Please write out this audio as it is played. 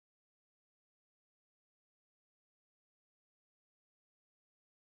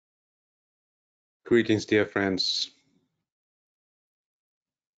Greetings, dear friends.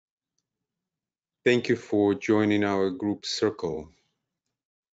 Thank you for joining our group circle.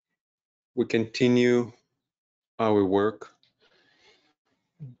 We continue our work,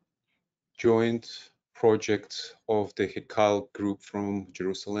 joint project of the Hekal group from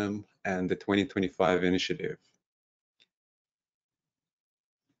Jerusalem and the 2025 initiative.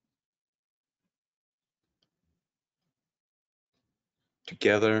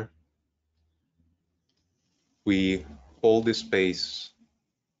 Together, we hold this space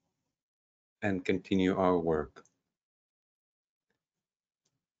and continue our work.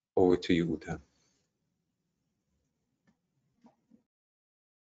 Over to you, Uta.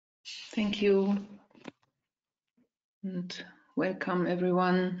 Thank you, and welcome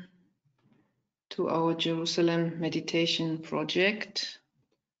everyone to our Jerusalem meditation project,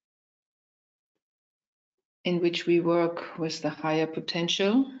 in which we work with the higher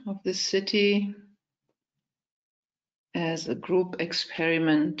potential of this city as a group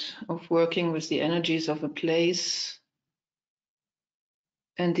experiment of working with the energies of a place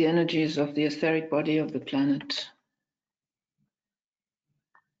and the energies of the etheric body of the planet.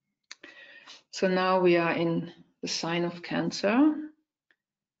 So now we are in the sign of Cancer,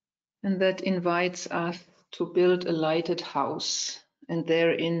 and that invites us to build a lighted house and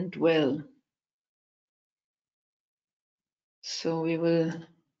therein dwell. So we will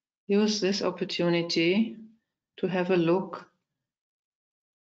use this opportunity to have a look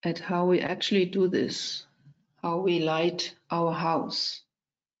at how we actually do this, how we light our house,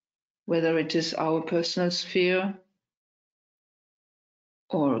 whether it is our personal sphere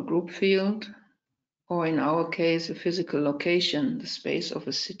or a group field, or in our case, a physical location, the space of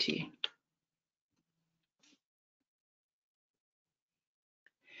a city.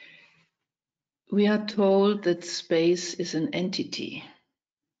 We are told that space is an entity,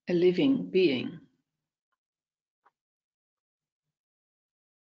 a living being.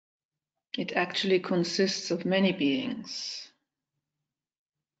 It actually consists of many beings.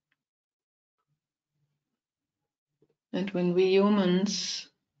 And when we humans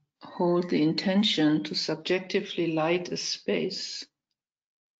hold the intention to subjectively light a space,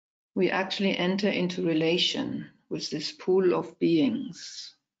 we actually enter into relation with this pool of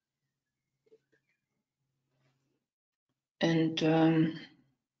beings. And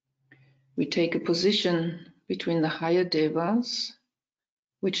we take a position between the higher devas,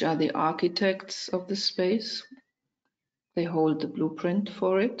 which are the architects of the space. They hold the blueprint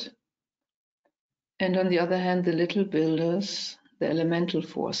for it. And on the other hand, the little builders, the elemental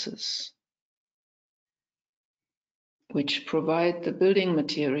forces, which provide the building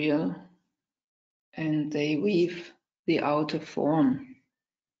material, and they weave the outer form.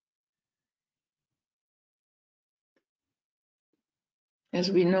 As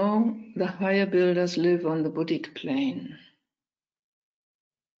we know, the higher builders live on the Buddhic plane.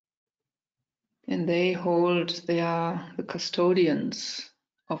 And they are the custodians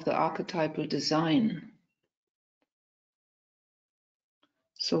of the archetypal design.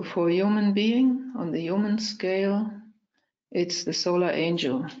 So for a human being, on the human scale, it's the solar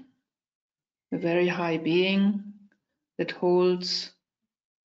angel, a very high being that holds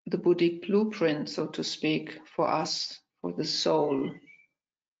the Buddhic blueprint, so to speak, for us, for the soul,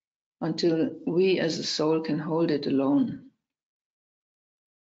 until we as a soul can hold it alone.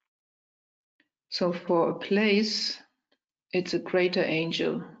 So for a place, it's a greater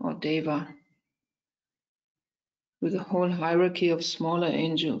angel or deva, with a whole hierarchy of smaller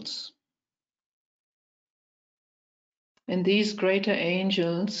angels. And these greater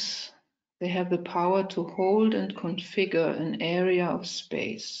angels, they have the power to hold and configure an area of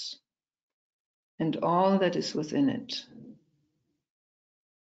space and all that is within it.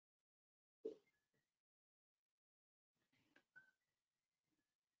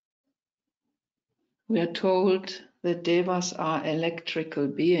 We are told that devas are electrical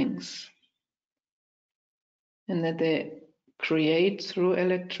beings and that they create through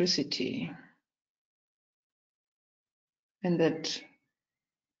electricity, and that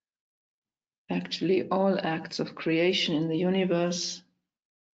actually all acts of creation in the universe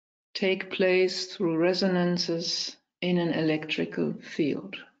take place through resonances in an electrical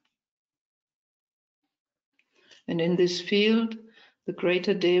field. And in this field, the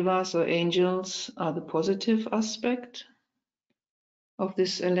greater devas or angels are the positive aspect of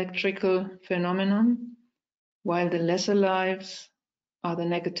this electrical phenomenon, while the lesser lives are the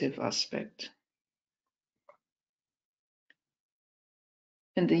negative aspect.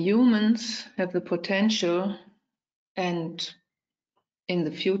 And the humans have the potential and in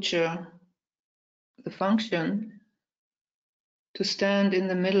the future the function to stand in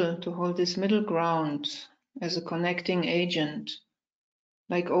the middle, to hold this middle ground as a connecting agent,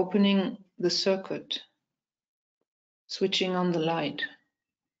 like opening the circuit, switching on the light.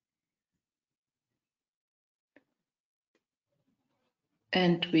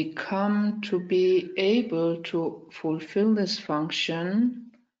 And we come to be able to fulfill this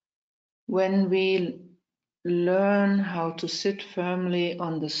function when we learn how to sit firmly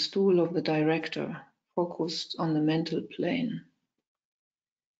on the stool of the director, focused on the mental plane.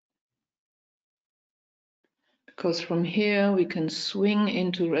 Because from here we can swing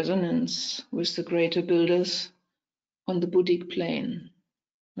into resonance with the greater builders on the Buddhic plane,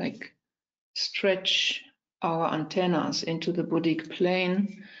 like stretch our antennas into the Buddhic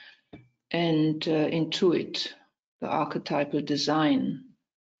plane and intuit the archetypal design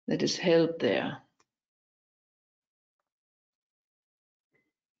that is held there.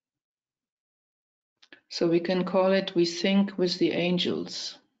 So we can call it, we think with the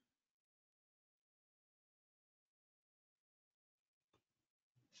angels.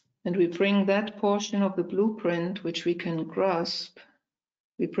 And we bring that portion of the blueprint which we can grasp,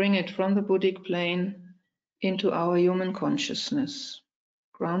 we bring it from the Buddhic plane into our human consciousness,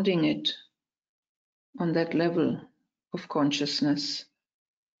 grounding it on that level of consciousness.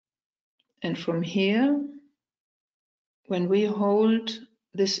 And from here, when we hold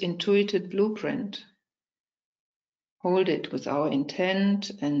this intuited blueprint, hold it with our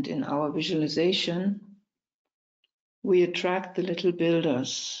intent and in our visualization, we attract the little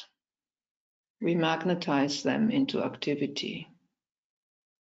builders. We magnetize them into activity.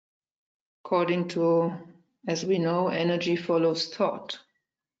 According to, as we know, energy follows thought.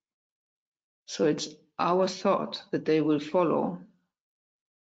 So it's our thought that they will follow.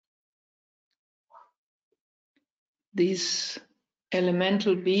 These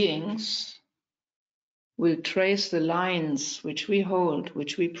elemental beings will trace the lines which we hold,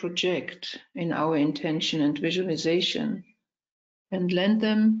 which we project in our intention and visualization, and lend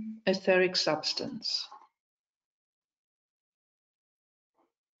them etheric substance.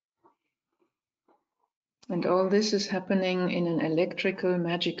 And all this is happening in an electrical,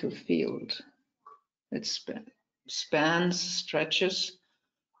 magical field that spans, stretches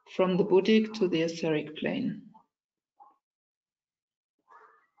from the Buddhic to the etheric plane.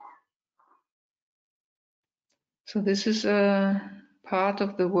 So this is a part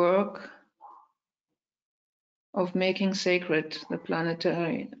of the work of making sacred the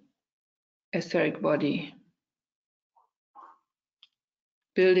planetary etheric body,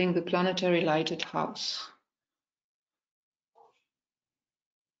 building the planetary lighted house.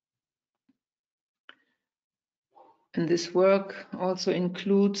 And this work also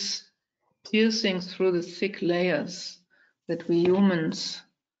includes piercing through the thick layers that we humans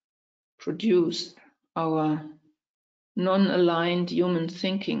produce, our non-aligned human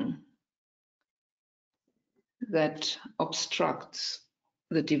thinking that obstructs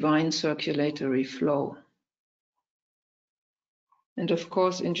the divine circulatory flow. And of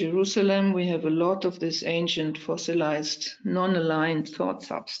course, in Jerusalem, we have a lot of this ancient fossilized, non-aligned thought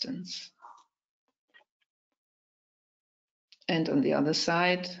substance. And on the other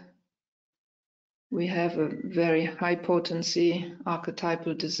side, we have a very high potency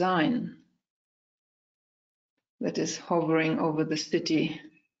archetypal design that is hovering over the city,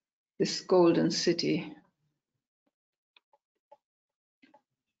 this golden city.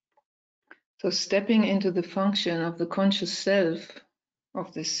 So stepping into the function of the conscious self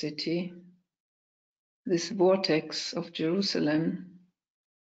of this city, this vortex of Jerusalem,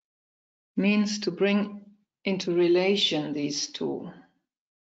 means to bring into relation these two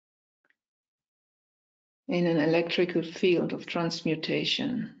in an electrical field of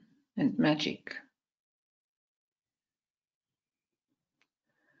transmutation and magic.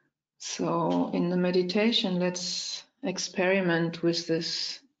 So in the meditation, let's experiment with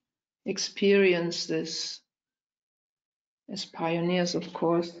this, experience this. As pioneers, of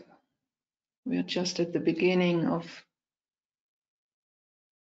course, we are just at the beginning of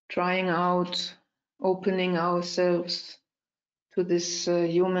trying out, opening ourselves to this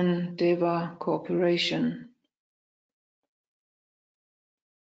human Deva cooperation.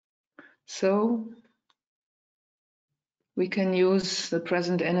 So we can use the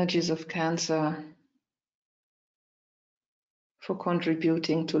present energies of Cancer for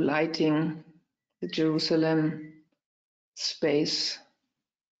contributing to lighting the Jerusalem space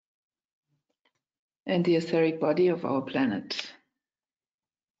and the etheric body of our planet.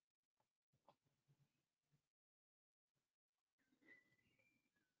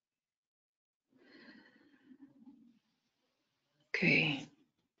 Okay,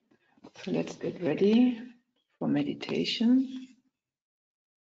 so let's get ready for meditation.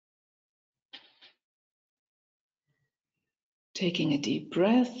 Taking a deep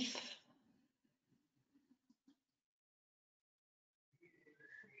breath.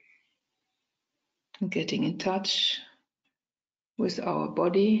 And getting in touch with our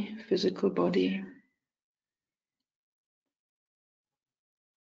body, physical body,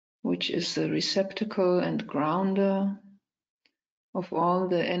 which is the receptacle and grounder of all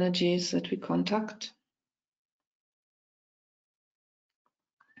the energies that we contact.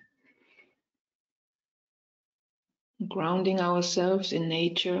 Grounding ourselves in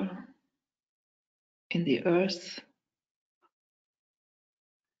nature, in the earth,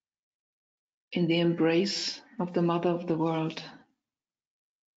 in the embrace of the Mother of the world.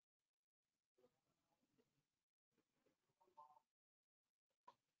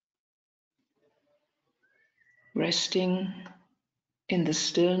 Resting in the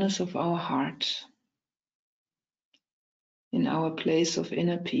stillness of our heart, in our place of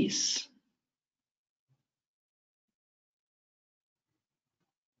inner peace.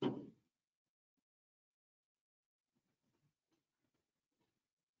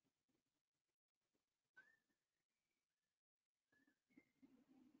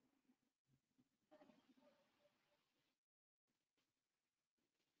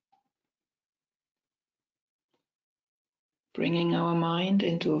 Bringing our mind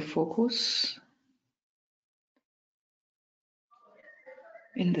into a focus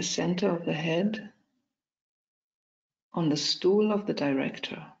in the center of the head, on the stool of the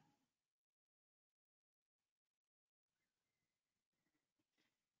director.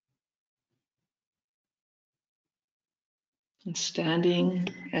 And standing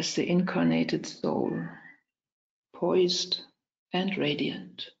as the incarnated soul, poised and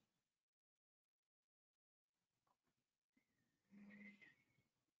radiant.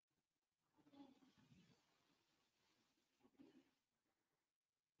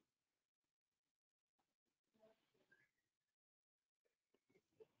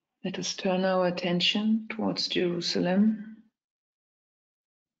 Let us turn our attention towards Jerusalem.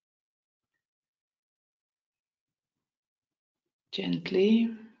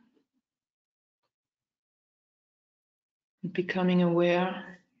 Gently, becoming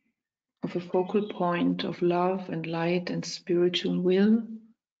aware of a focal point of love and light and spiritual will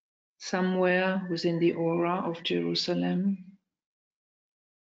somewhere within the aura of Jerusalem,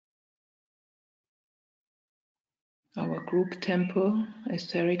 our group temple,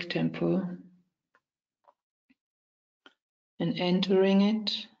 etheric temple, and entering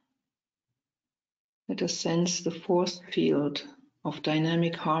it, let us sense the force field of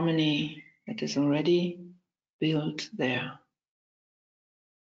dynamic harmony that is already built there.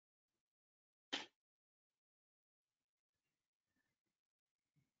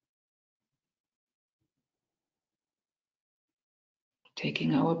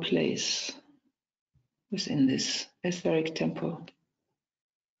 Taking our place within this etheric temple.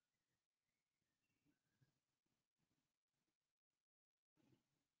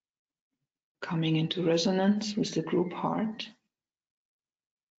 Coming into resonance with the group heart.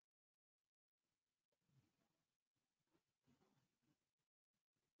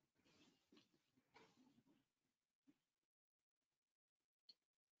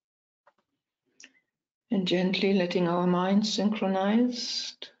 And gently letting our minds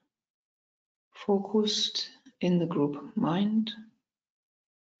synchronized, focused in the group mind.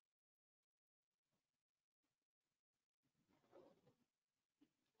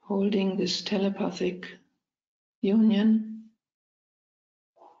 Holding this telepathic union.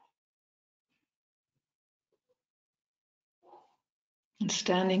 And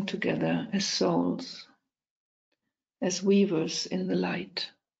standing together as souls, as weavers in the light.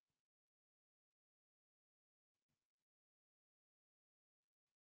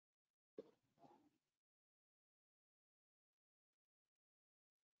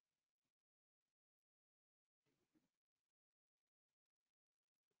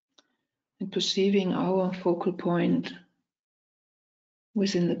 And perceiving our focal point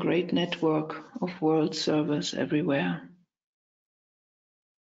within the great network of world servers everywhere.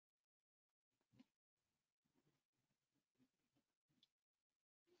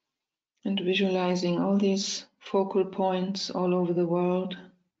 And visualizing all these focal points all over the world,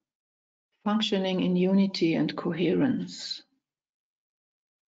 functioning in unity and coherence.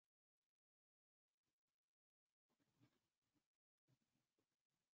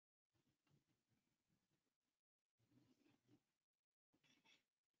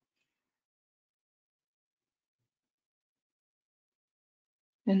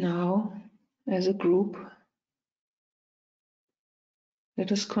 And now, as a group,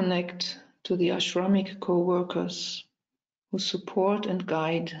 let us connect to the ashramic co-workers who support and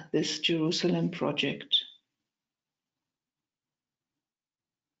guide this Jerusalem project.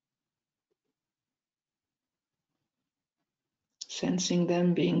 sensing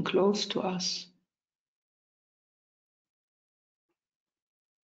them being close to us.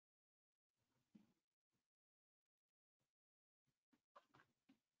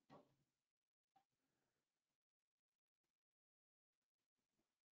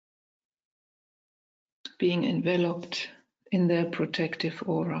 Being enveloped in their protective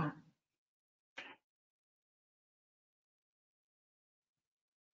aura.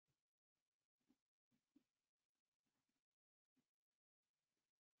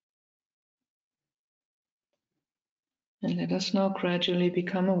 And let us now gradually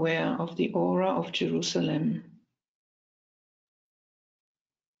become aware of the aura of Jerusalem,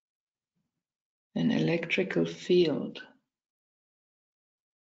 an electrical field.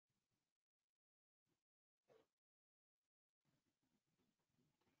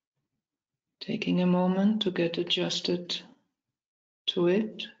 Taking a moment to get adjusted to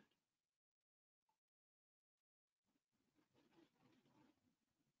it.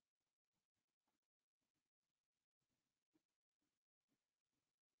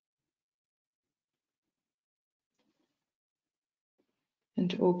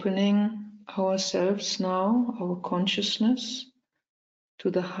 And opening ourselves now, our consciousness,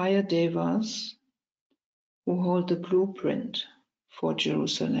 to the higher devas who hold the blueprint for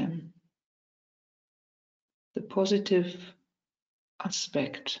Jerusalem, the positive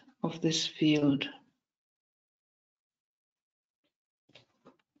aspect of this field.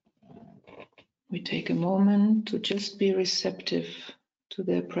 We take a moment to just be receptive to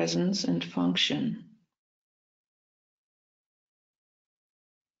their presence and function.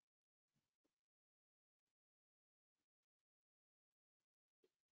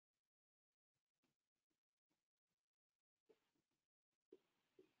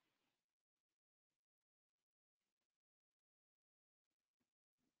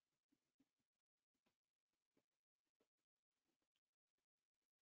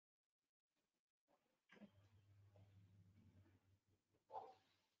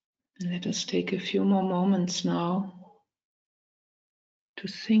 And let us take a few more moments now to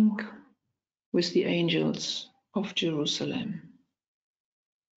think with the angels of Jerusalem,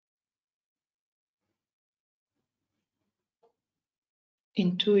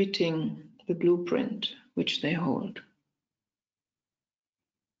 intuiting the blueprint which they hold.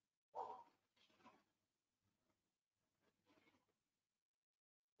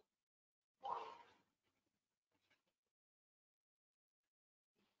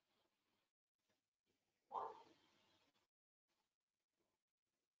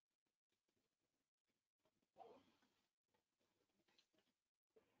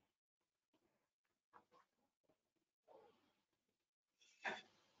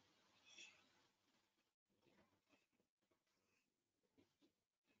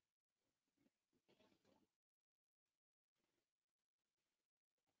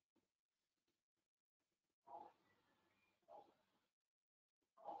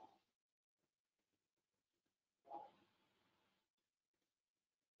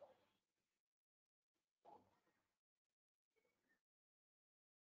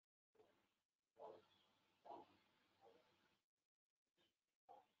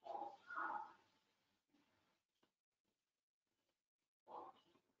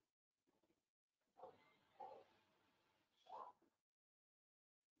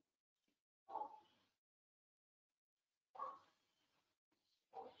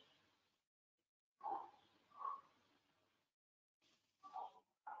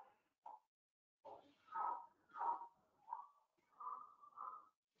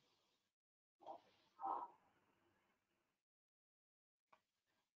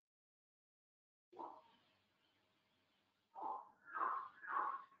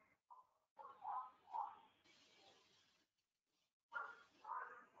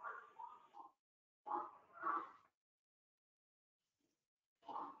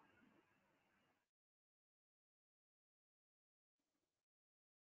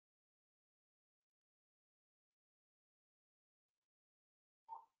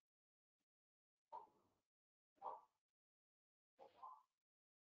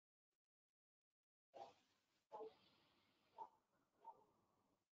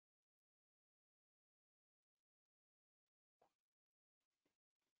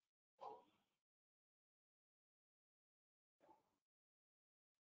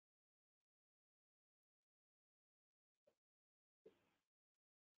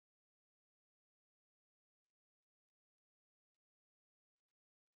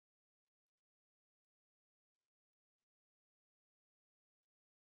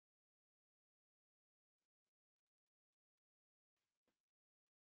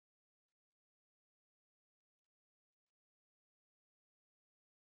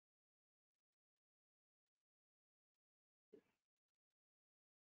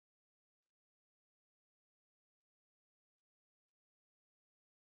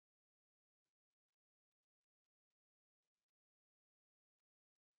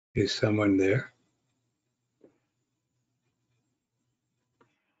 Is someone there?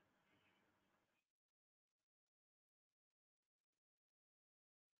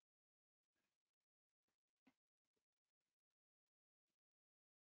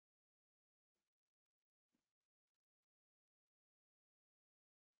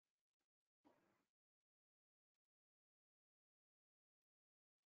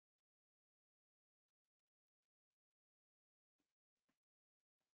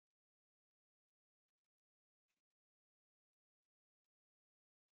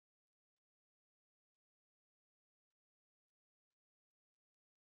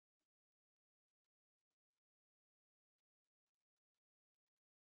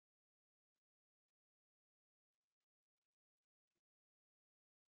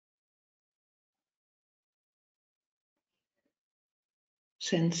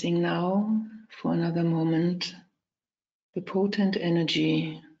 Sensing now, for another moment, the potent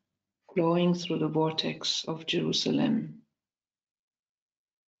energy flowing through the vortex of Jerusalem,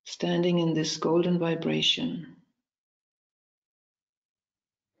 standing in this golden vibration.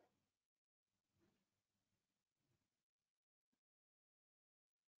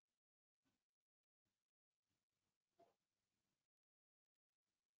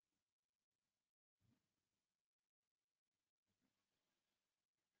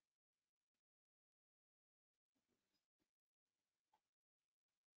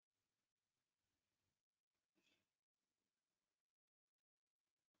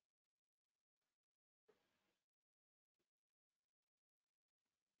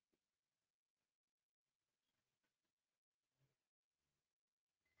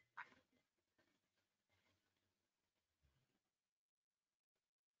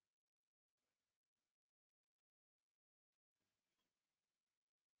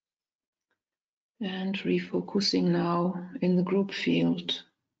 And refocusing now in the group field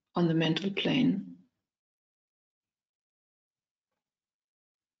on the mental plane.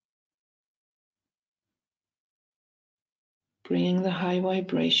 Bringing the high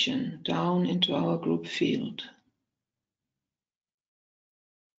vibration down into our group field.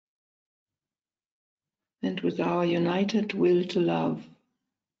 And with our united will to love,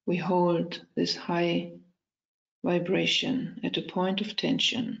 we hold this high vibration at a point of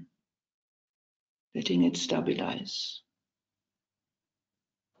tension, letting it stabilize.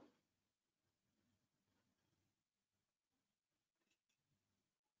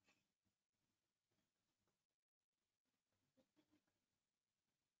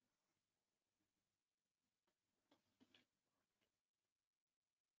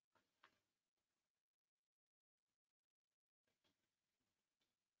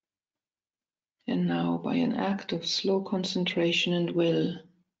 And now, by an act of slow concentration and will,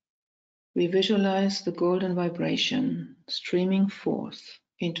 we visualize the golden vibration streaming forth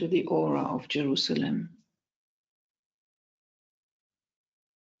into the aura of Jerusalem.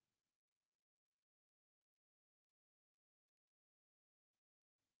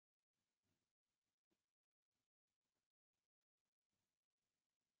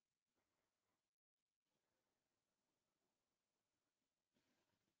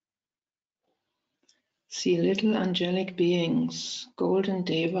 See little angelic beings, golden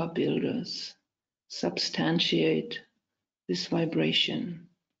deva builders, substantiate this vibration,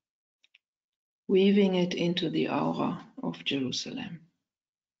 weaving it into the aura of Jerusalem.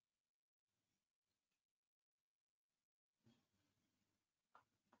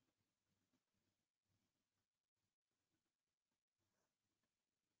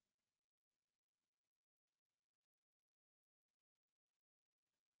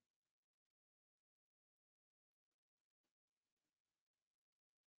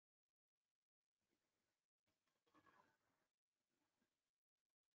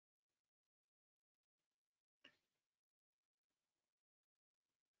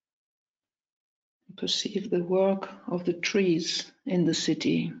 Perceive the work of the trees in the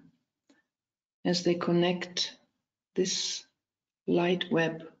city as they connect this light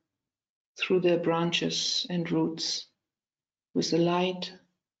web through their branches and roots with the light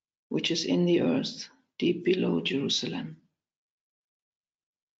which is in the earth deep below Jerusalem.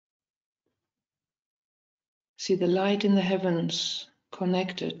 See the light in the heavens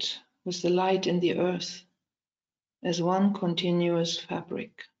connected with the light in the earth as one continuous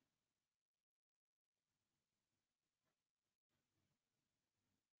fabric.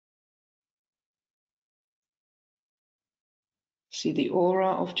 See the aura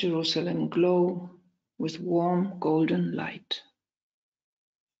of Jerusalem glow with warm golden light.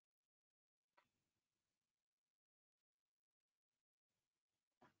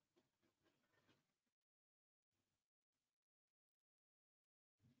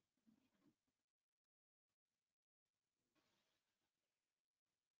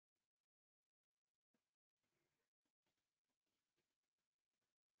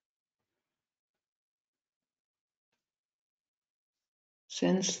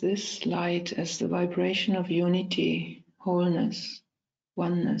 Sense this light as the vibration of unity, wholeness,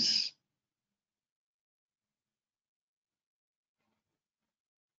 oneness.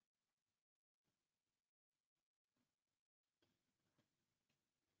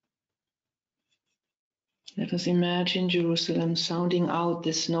 Let us imagine Jerusalem sounding out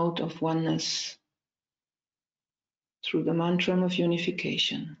this note of oneness through the mantra of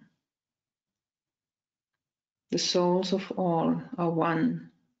unification. The souls of all are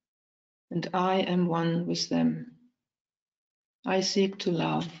one, and I am one with them. I seek to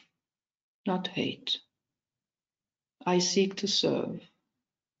love, not hate. I seek to serve,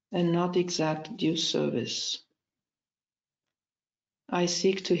 and not exact due service. I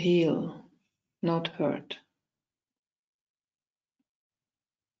seek to heal, not hurt.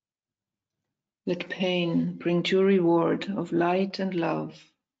 Let pain bring due reward of light and love.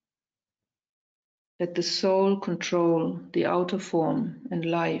 Let the soul control the outer form and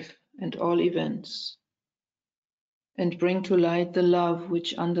life and all events, and bring to light the love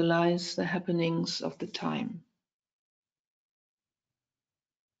which underlies the happenings of the time.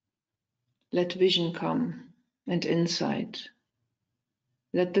 Let vision come and insight.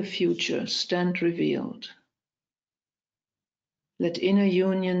 Let the future stand revealed. Let inner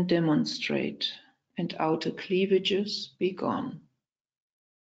union demonstrate and outer cleavages be gone.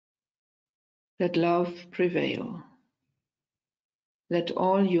 Let love prevail. Let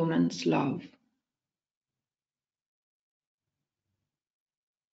all humans love.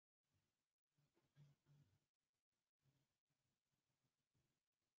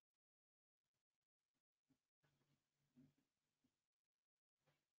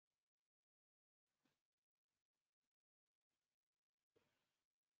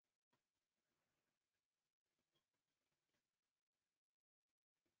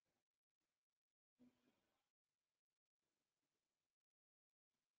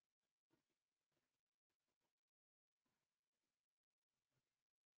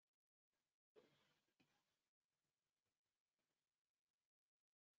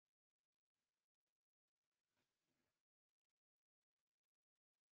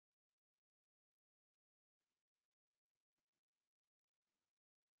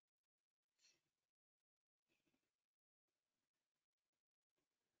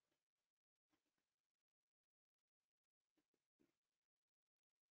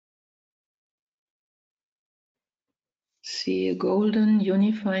 See a golden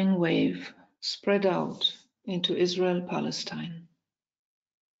unifying wave spread out into Israel-Palestine.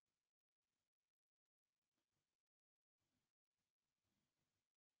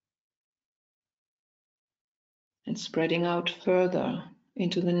 And spreading out further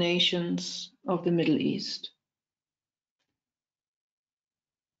into the nations of the Middle East.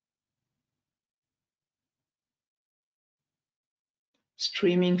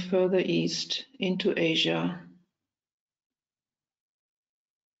 Streaming further east into Asia.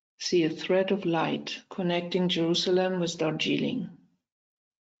 See a thread of light connecting Jerusalem with Darjeeling.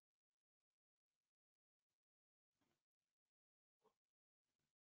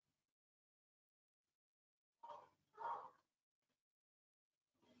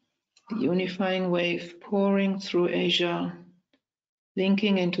 The unifying wave pouring through Asia,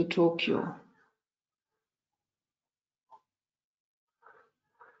 linking into Tokyo.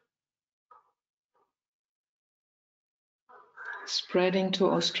 Spreading to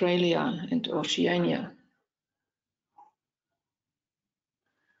Australia and Oceania.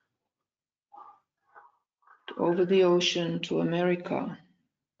 Over the ocean to America.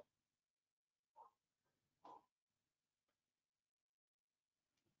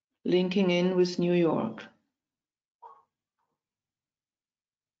 Linking in with New York.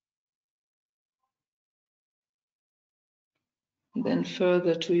 Then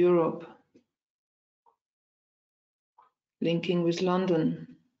further to Europe. Linking with London.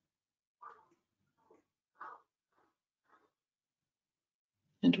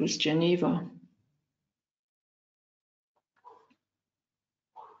 And with Geneva.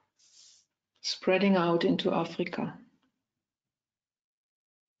 Spreading out into Africa.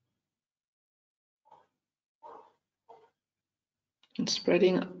 And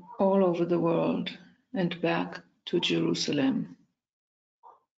spreading all over the world and back to Jerusalem.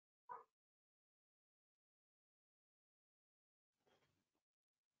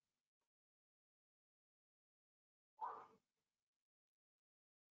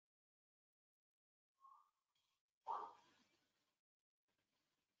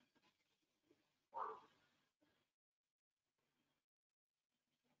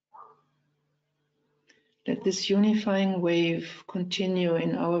 Let this unifying wave continue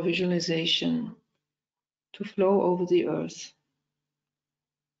in our visualization to flow over the earth,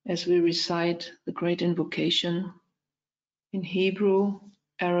 as we recite the great invocation in Hebrew,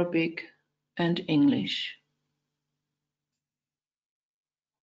 Arabic, and English.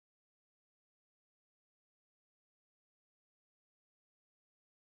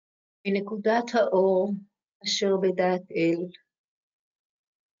 מנקודת האור אשר בדעת אל,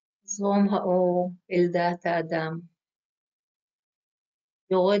 זרום האור אל דעת האדם,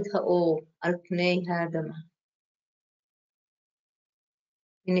 יורד האור על פני האדמה.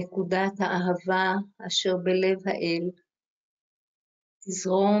 מנקודת האהבה אשר בלב האל,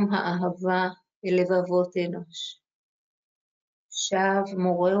 תזרום האהבה אל לבבות אנוש. שב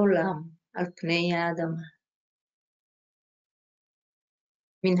מורה עולם על פני האדמה.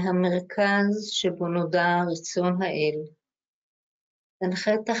 מן המרכז שבו נודע רצון האל,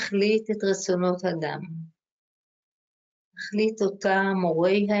 תנחה תכלית את רצונות אדם. תכלית אותה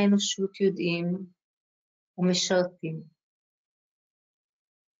מורי האנושות יודעים ומשרתים.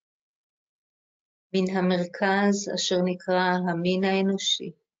 מן המרכז אשר נקרא המין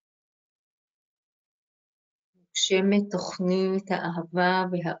האנושי, מוגשמת תוכנית האהבה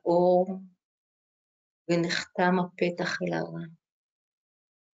והאור, ונחתם הפתח אל הרע.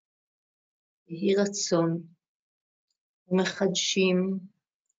 יהי רצון, ומחדשים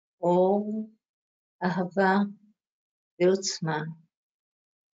אור, אהבה ועוצמה,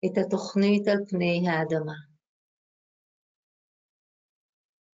 את התוכנית על פני האדמה.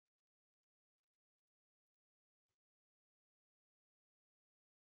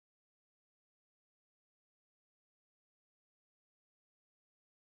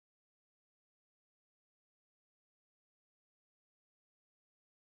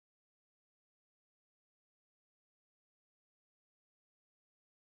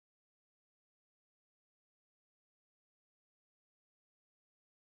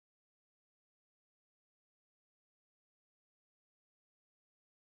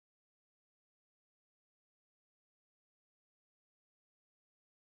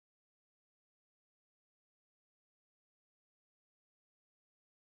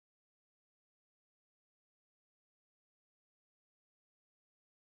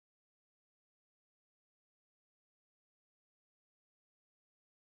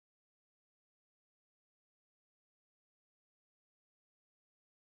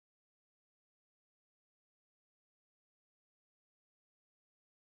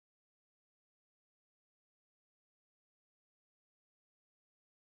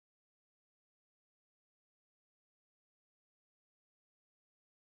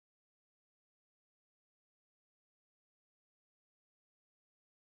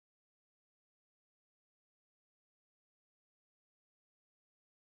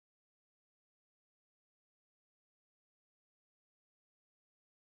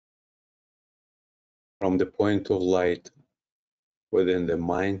 From the point of light within the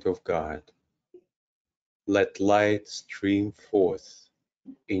mind of God, let light stream forth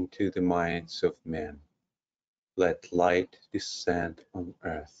into the minds of men. Let light descend on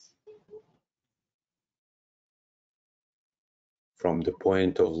earth. From the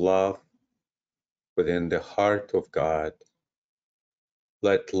point of love within the heart of God,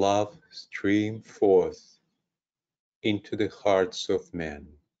 let love stream forth into the hearts of men.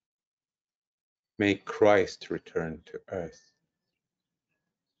 May Christ return to earth.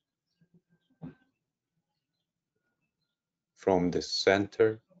 From the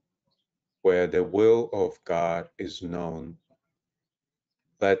center where the will of God is known,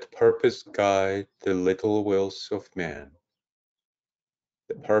 let purpose guide the little wills of man,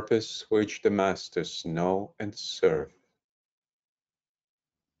 the purpose which the masters know and serve.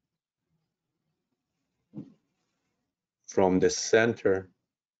 From the center,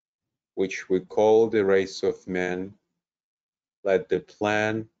 which we call the race of men, let the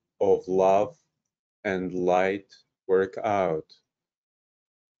plan of love and light work out,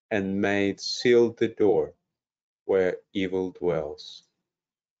 and may it seal the door where evil dwells.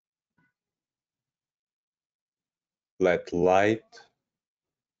 Let light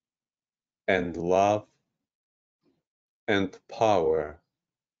and love and power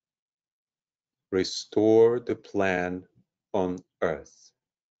restore the plan on earth.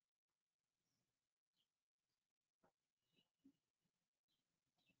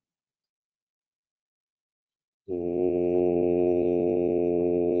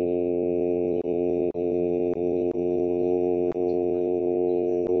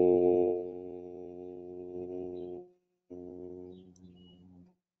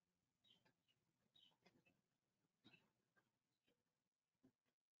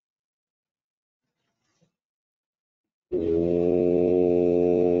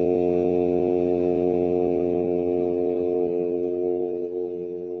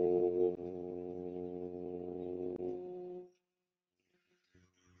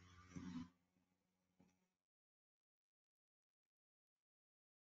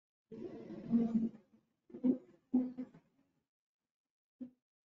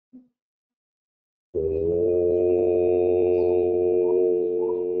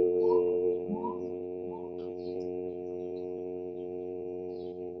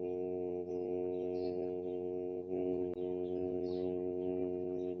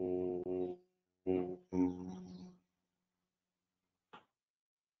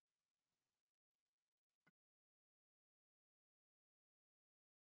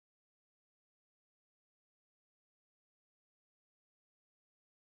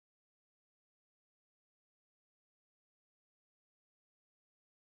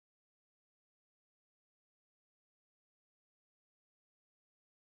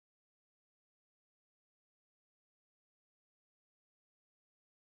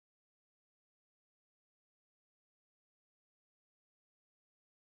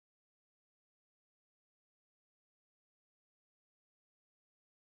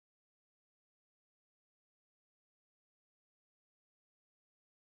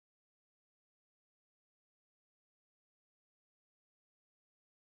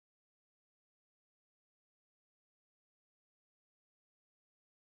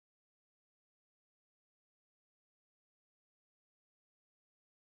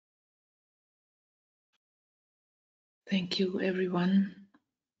 Thank you, everyone.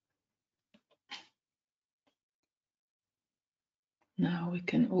 Now we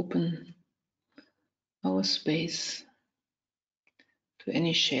can open our space to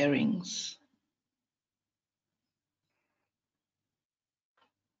any sharings.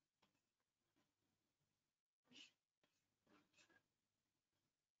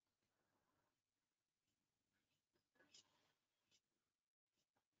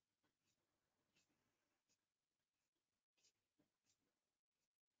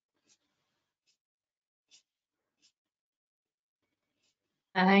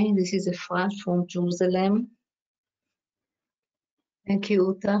 Hi, this is Efrat from Jerusalem. Thank you,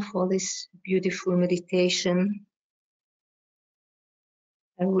 Uta, for this beautiful meditation.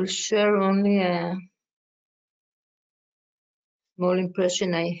 I will share only a small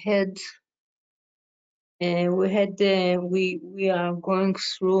impression I had. We are going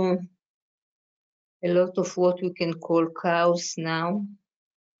through a lot of what we can call chaos now.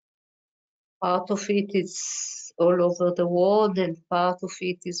 Part of it is all over the world, and part of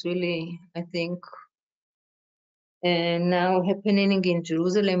it is really, I think, now happening in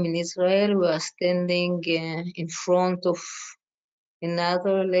Jerusalem, in Israel. We are standing in front of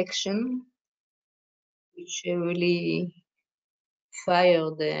another election, which really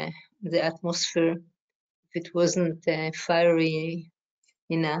fired the atmosphere if it wasn't fiery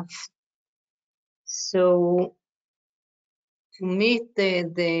enough. So to meet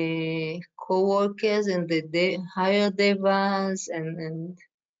the co-workers and the higher devas and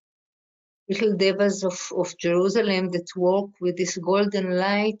little devas of Jerusalem that work with this golden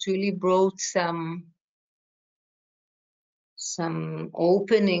light really brought some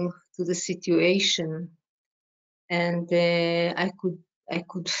opening to the situation, and I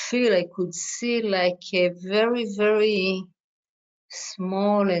could feel, I could see like a very, very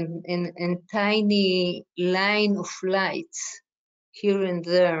small and tiny line of lights here and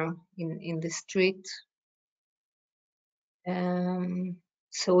there in the street.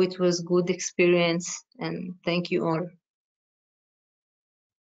 So it was good experience, and thank you all.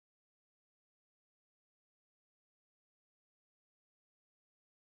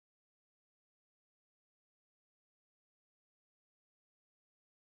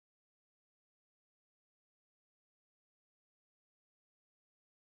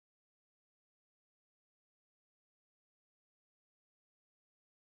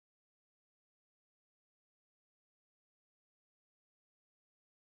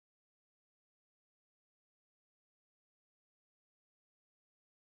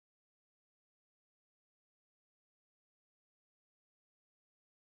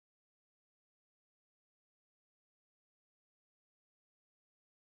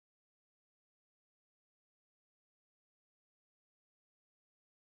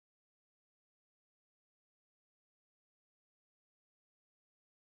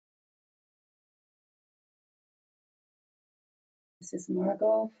 This is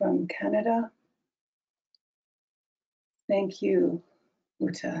Margot from Canada. Thank you,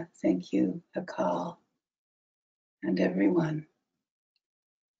 Uta. Thank you, Akal, and everyone.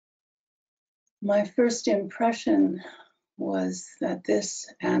 My first impression was that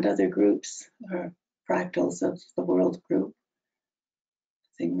this and other groups are fractals of the world group.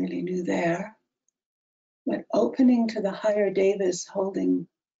 Nothing really new there. But opening to the higher devas holding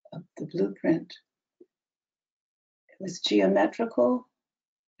up the blueprint, it was geometrical.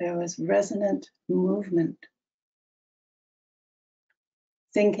 There was resonant movement.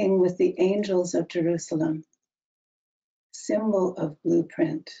 Thinking with the angels of Jerusalem, symbol of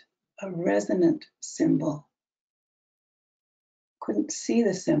blueprint, a resonant symbol. Couldn't see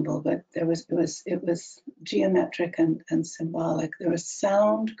the symbol, but it was geometric and symbolic. There was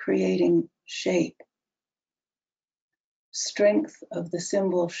sound creating shape. Strength of the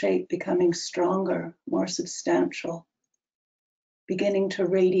symbol shape becoming stronger, more substantial, beginning to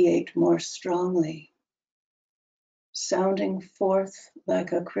radiate more strongly, sounding forth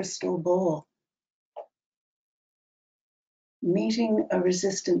like a crystal bowl, meeting a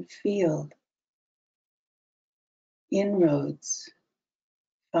resistant field, inroads,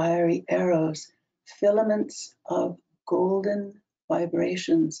 fiery arrows, filaments of golden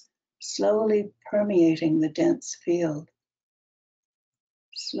vibrations slowly permeating the dense field.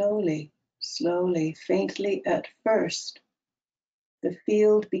 Slowly, slowly, faintly at first, the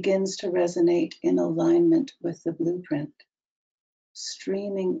field begins to resonate in alignment with the blueprint,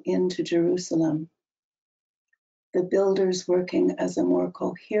 streaming into Jerusalem, the builders working as a more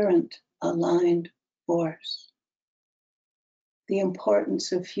coherent, aligned force. The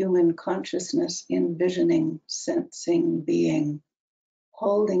importance of human consciousness in visioning, sensing, being,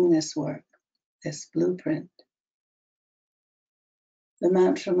 holding this work, this blueprint, the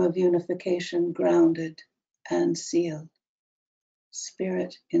mantra of unification grounded and sealed,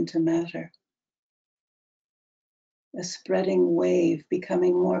 spirit into matter, a spreading wave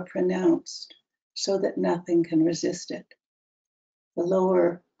becoming more pronounced so that nothing can resist it, the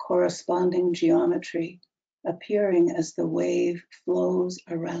lower corresponding geometry appearing as the wave flows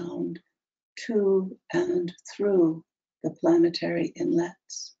around to and through the planetary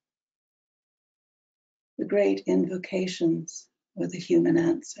inlets. The great invocations or the human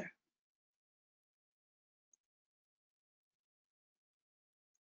answer.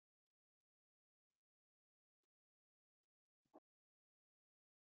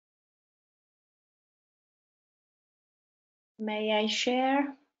 May I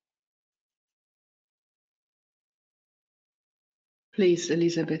share? Please,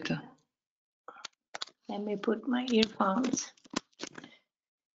 Elisabetta. Let me put my earphones.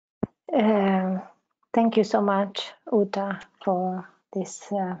 Thank you so much, Uta, for this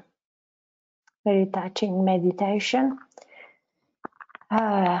very touching meditation.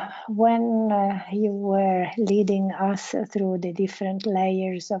 When you were leading us through the different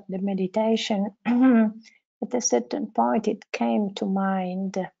layers of the meditation, at a certain point it came to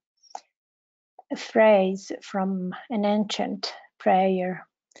mind a phrase from an ancient prayer,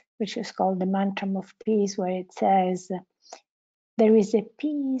 which is called the Mantra of Peace, where it says, "There is a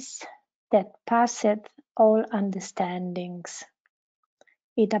peace that passeth all understandings.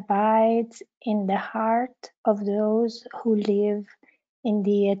 It abides in the heart of those who live in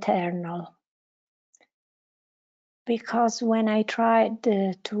the eternal." Because when I tried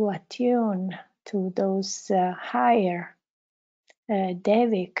to attune to those higher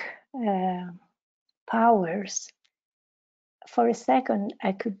Devic powers, for a second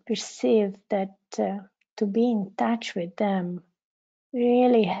I could perceive that to be in touch with them, we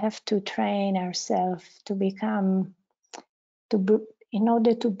really have to train ourselves to become, in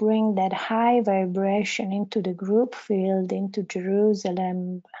order to bring that high vibration into the group field, into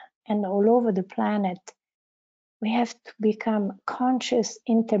Jerusalem and all over the planet. We have to become conscious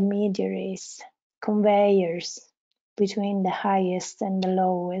intermediaries, conveyors between the highest and the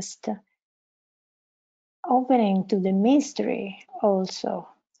lowest, opening to the mystery also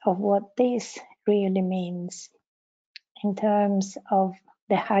of what this really means in terms of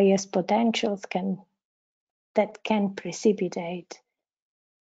the highest potentials that can precipitate.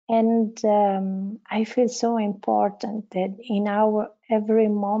 And I feel so important that in our every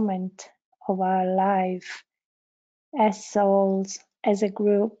moment of our life, as souls, as a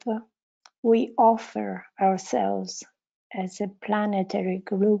group, we offer ourselves as a planetary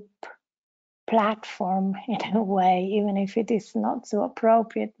group platform in a way, even if it is not so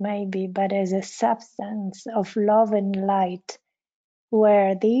appropriate maybe, but as a substance of love and light,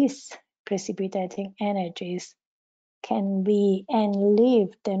 where these precipitating energies can be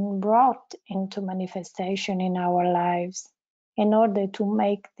enlived and brought into manifestation in our lives in order to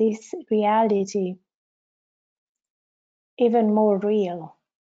make this reality even more real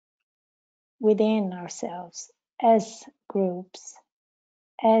within ourselves as groups,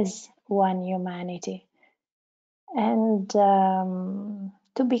 as one humanity, and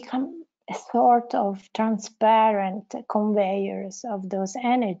to become a sort of transparent conveyors of those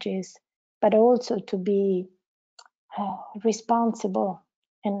energies, but also to be responsible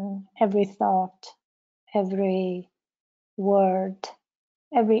in every thought, every word,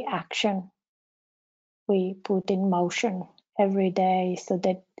 every action we put in motion every day, so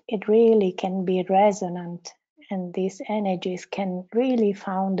that it really can be resonant and these energies can really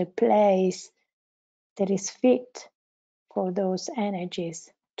find a place that is fit for those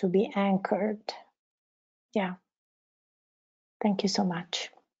energies to be anchored. Yeah. Thank you so much.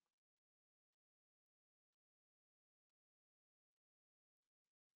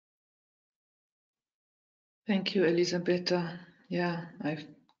 Thank you, Elisabetta. Yeah, I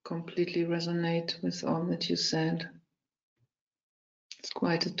completely resonate with all that you said. It's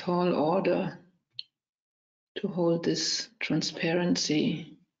quite a tall order to hold this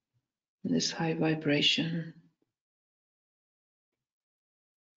transparency, this high vibration.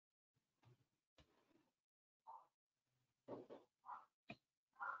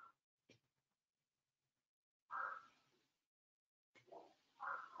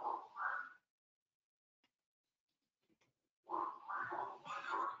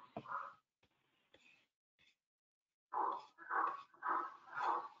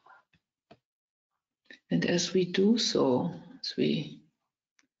 And as we do so, as we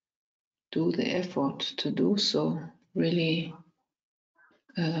do the effort to do so, really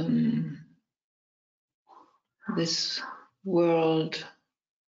this world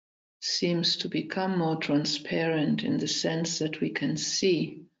seems to become more transparent in the sense that we can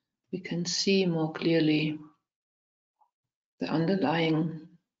see more clearly the underlying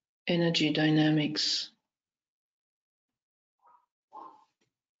energy dynamics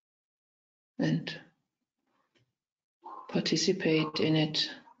and participate in it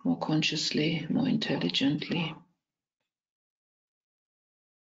more consciously, more intelligently.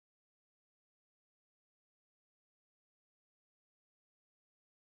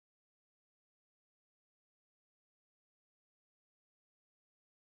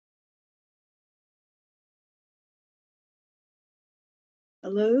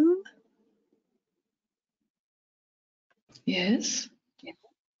 Hello? Yes?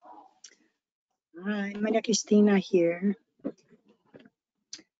 Hi, Maria Cristina here.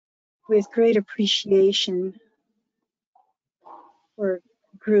 With great appreciation for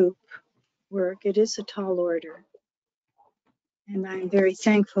group work. It is a tall order. And I'm very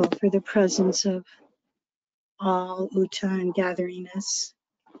thankful for the presence of all Uta and gatheringness.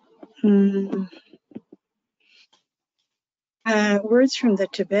 Words from the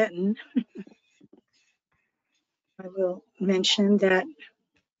Tibetan. I will mention that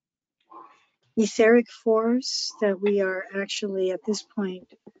etheric force that we are actually at this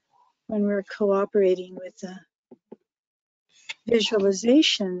point, when we're cooperating with the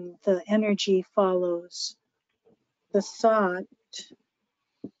visualization, the energy follows the thought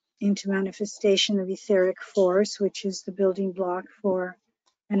into manifestation of etheric force, which is the building block for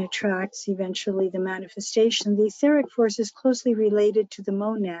and attracts eventually the manifestation. The etheric force is closely related to the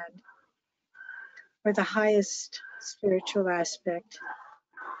monad, or the highest spiritual aspect,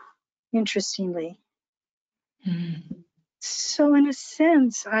 interestingly. So in a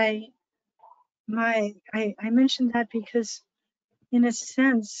sense, I mentioned that because in a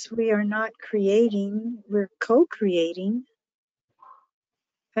sense, we are not creating, we're co-creating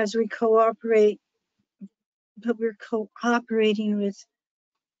as we cooperate, but we're cooperating with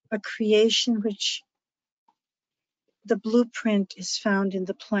a creation which the blueprint is found in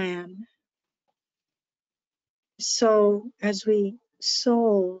the plan. So as we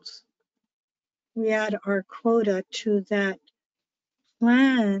souls, we add our quota to that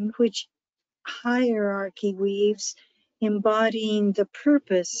plan, which hierarchy weaves, embodying the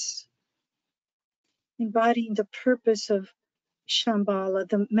purpose of Shambhala,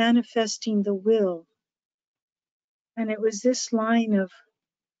 the manifesting the will. And it was this line of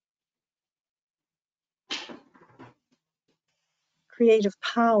creative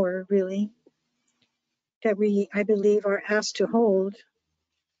power, really, that we, I believe, are asked to hold,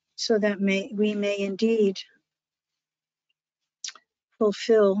 so that we may indeed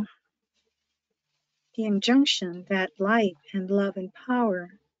fulfill the injunction that light and love and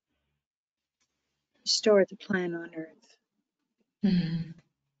power restore the plan on earth. Mm-hmm.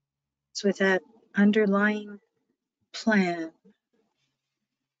 It's with that underlying plan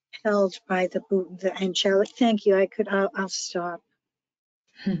held by the angelic. Thank you. I'll stop.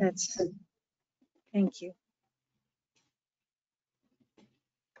 Thank you.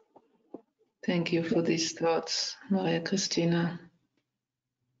 Thank you for these thoughts, Maria Cristina.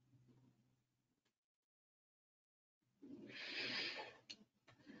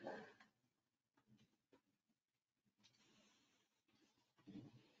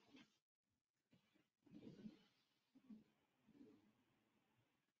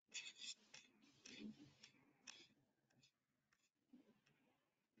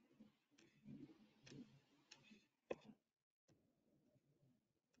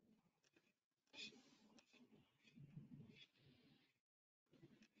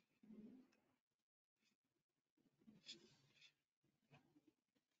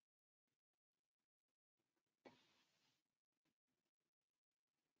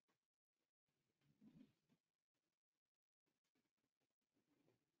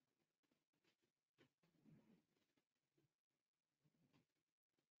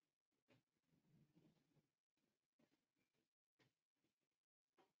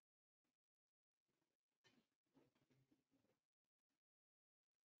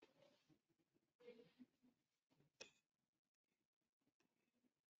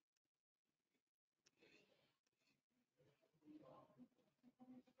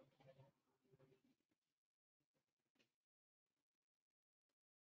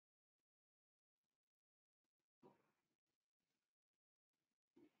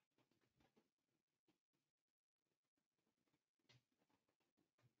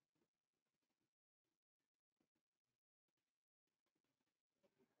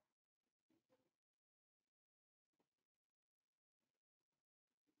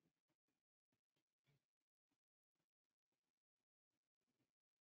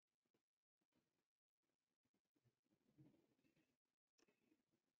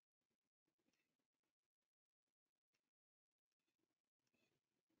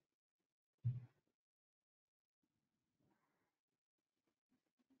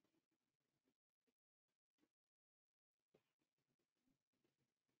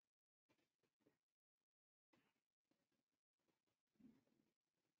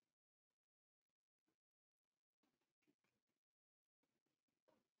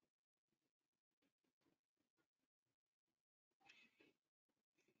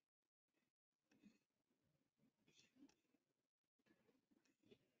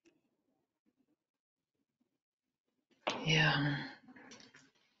 Yeah.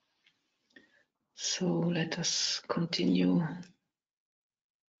 So let us continue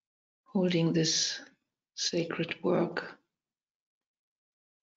holding this sacred work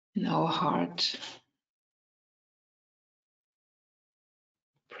in our heart,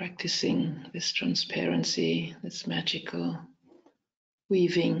 practicing this transparency, this magical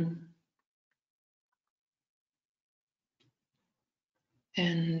weaving,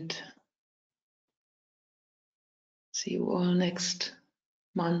 and see you all next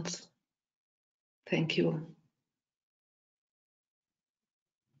month. Thank you.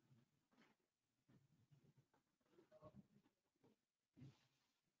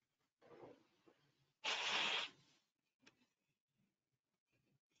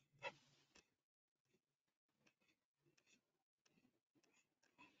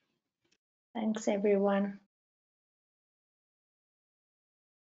 Thanks, everyone.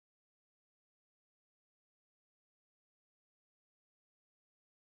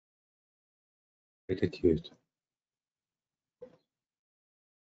 Gratitude.